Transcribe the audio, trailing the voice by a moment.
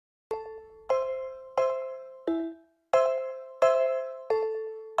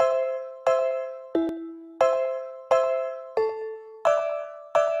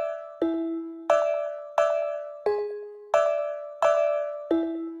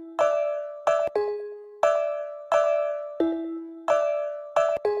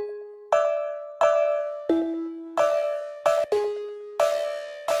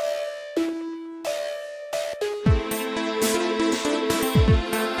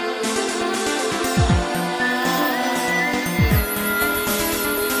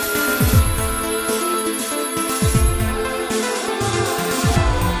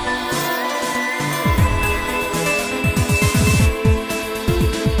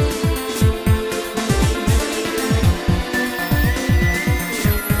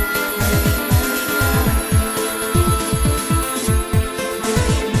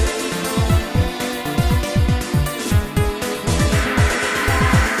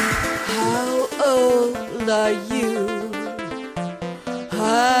are you?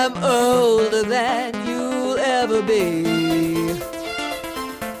 I'm older than you'll ever be.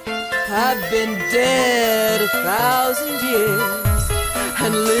 I've been dead 1,000 years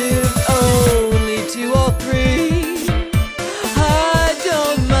and lived only 2 or 3. I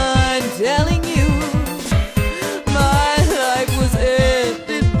don't mind telling you, my life was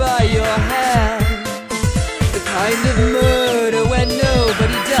ended by your hand. The kind of murder when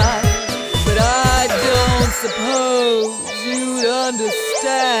nobody died, but I don't suppose you'd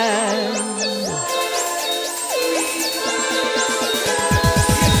understand.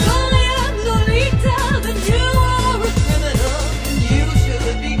 If only I'm Lolita, then you are a criminal, and you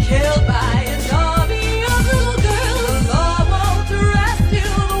should be killed by an army of little girls. The law won't arrest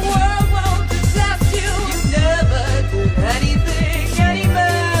you, the world won't accept you. You never did anything any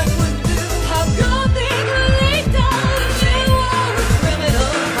man would do. I'm Gothic Lolita, and you are a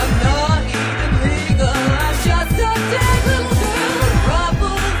criminal. I'm not even legal, I'm just a dead little girl.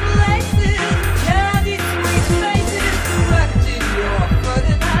 Ruffles, laces, candy, sweet faces, directed your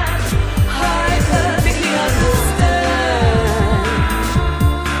further than I perfectly understand.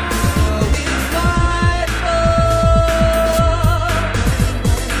 So it's my fault.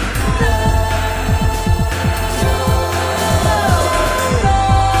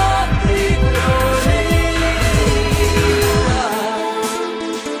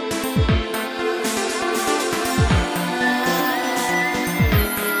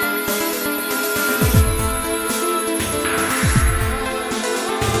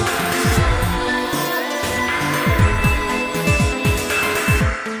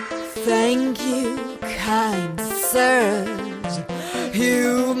 Thank you, kind sirs.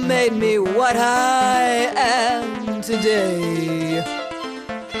 You made me what I am today.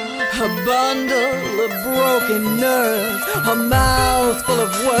 A bundle of broken nerves, a mouth full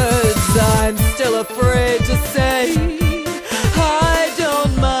of words I'm still afraid to say. I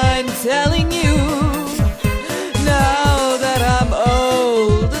don't mind telling you, now that I'm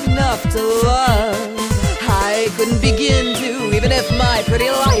old enough to love, I couldn't begin to, even if my pretty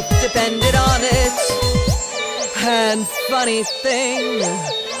life depended on it. And funny thing,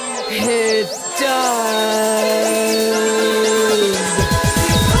 it does.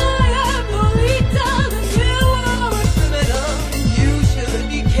 If I am Lolita, then you are a criminal, and you should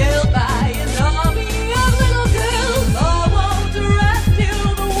be killed by an army of little girls. The law won't arrest you,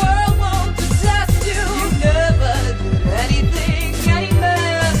 the world won't accept you. You never did anything any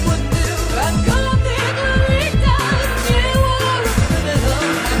man would do. I'm Gothic Lolita, and you are a criminal.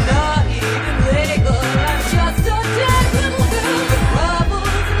 I'm not even legal, I'm just a dead little girl. With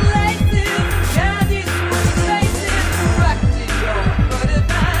ruffles and laces, candy, sweet faces, directed your further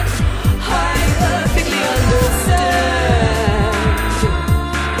than I perfectly understand.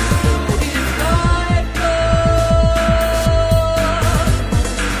 It's my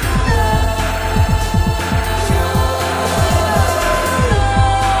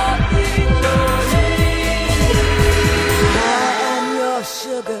I am your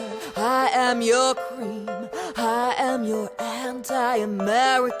sugar, I am your cream, I am your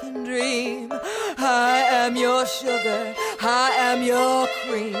anti-American dream. I am your sugar, I am your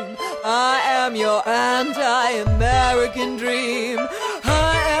cream, I am your anti-American dream.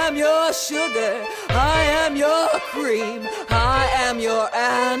 I am your sugar, I am your cream, I am your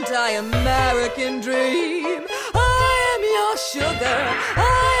anti-American dream. I am your sugar,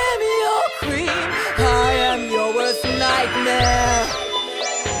 I am your cream, I am your worst nightmare.